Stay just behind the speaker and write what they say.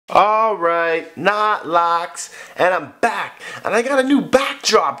Alright, Knotlocks, and I'm back, and I got a new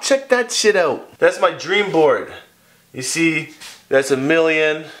backdrop. Check that shit out. That's my dream board. You see, that's a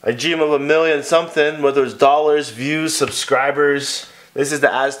million. I dream of a million something, whether it's dollars, views, subscribers. This is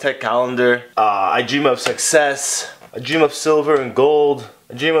the Aztec calendar. I dream of success. I dream of silver and gold.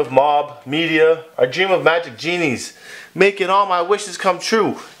 I dream of mob, media. I dream of magic genies, making all my wishes come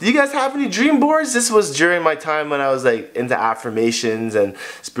true. Do you guys have any dream boards? This was during my time when I was like into affirmations and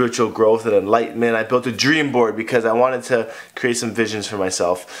spiritual growth and enlightenment. I built a dream board because I wanted to create some visions for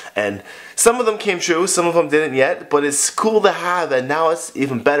myself. And some of them came true, some of them didn't yet, but it's cool to have, and now it's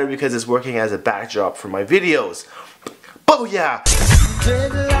even better because it's working as a backdrop for my videos. Booyah!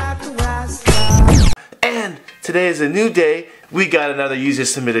 And today is a new day. We got another user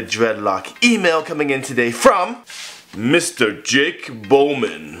submitted dreadlock email coming in today from Mr. Jake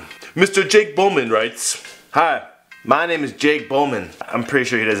Bowman. Mr. Jake Bowman writes, "Hi, my name is Jake Bowman." I'm pretty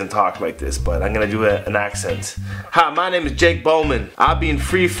sure he doesn't talk like this, but I'm gonna do an accent. "Hi, my name is Jake Bowman. I've been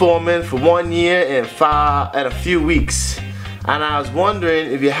freeforming for 1 year and a few weeks, and I was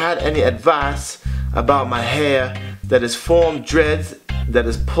wondering if you had any advice about my hair that is formed dreads that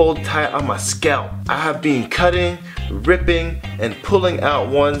is pulled tight on my scalp. I have been cutting, ripping, and pulling out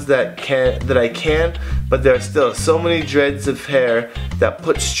ones that I can, but there are still so many dreads of hair that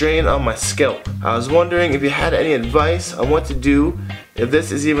put strain on my scalp. I was wondering if you had any advice on what to do if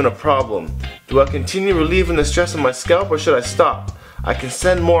this is even a problem. Do I continue relieving the stress on my scalp, or should I stop? I can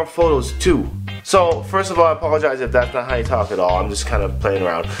send more photos too." So first of all, I apologize if that's not how you talk at all. I'm just kind of playing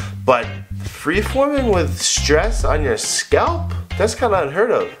around. But freeforming with stress on your scalp? That's kind of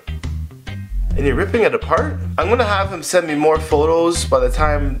unheard of. And you're ripping it apart? I'm gonna have him send me more photos by the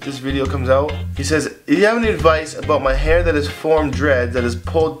time this video comes out. He says, "Do you have any advice about my hair that has formed dreads that is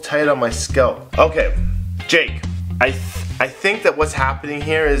pulled tight on my scalp?" Okay, Jake, I think that what's happening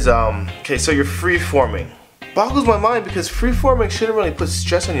here is, okay, so you're freeforming. Boggles my mind because freeforming shouldn't really put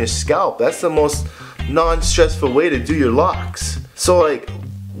stress on your scalp. That's the most non-stressful way to do your locks. So like,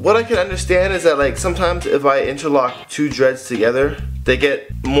 what I can understand is that like sometimes if I interlock two dreads together, they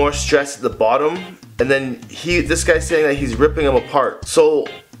get more stress at the bottom, and then this guy's saying that he's ripping them apart. So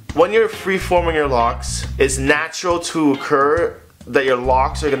when you're freeforming your locks, it's natural to occur that your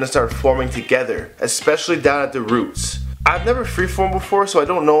locks are gonna start forming together, especially down at the roots. I've never freeformed before, so I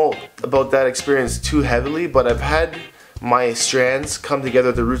don't know about that experience too heavily, but I've had my strands come together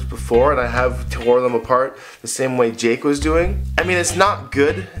at the roots before, and I have tore them apart the same way Jake was doing. I mean, it's not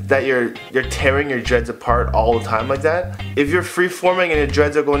good that you're tearing your dreads apart all the time like that. If you're freeforming and your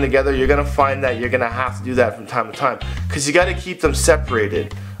dreads are going together, you're gonna find that you're gonna have to do that from time to time, because you gotta keep them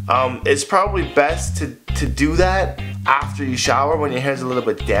separated. It's probably best to do that after you shower when your hair's a little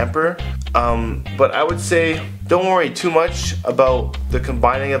bit damper. But I would say don't worry too much about the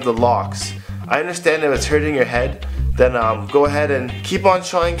combining of the locks. I understand if it's hurting your head, then go ahead and keep on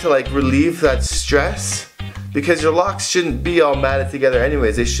trying to like relieve that stress, because your locks shouldn't be all matted together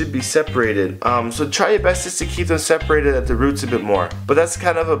anyways. They should be separated. So try your best just to keep them separated at the roots a bit more. But that's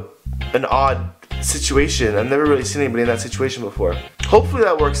kind of an odd situation. I've never really seen anybody in that situation before. Hopefully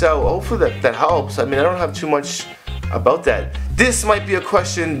that works out. Hopefully that helps. I mean, I don't have too much about that. This might be a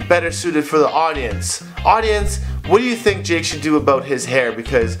question better suited for the audience. Audience, what do you think Jake should do about his hair?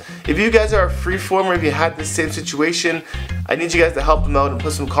 Because if you guys are a freeformer, if you had the same situation, I need you guys to help him out and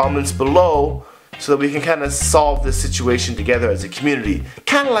put some comments below so that we can kind of solve this situation together as a community.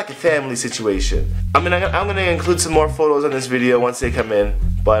 Kind of like a family situation. I mean, I'm going to include some more photos on this video once they come in,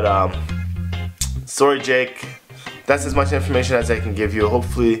 but sorry Jake, that's as much information as I can give you.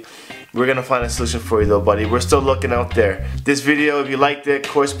 Hopefully we're gonna find a solution for you though, buddy. We're still looking out there. This video, if you liked it,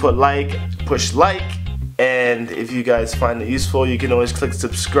 of course push like, and if you guys find it useful, you can always click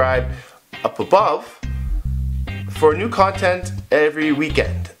subscribe up above for new content every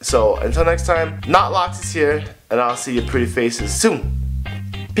weekend. So until next time, Knotlocks is here, and I'll see your pretty faces soon.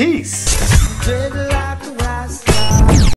 Peace.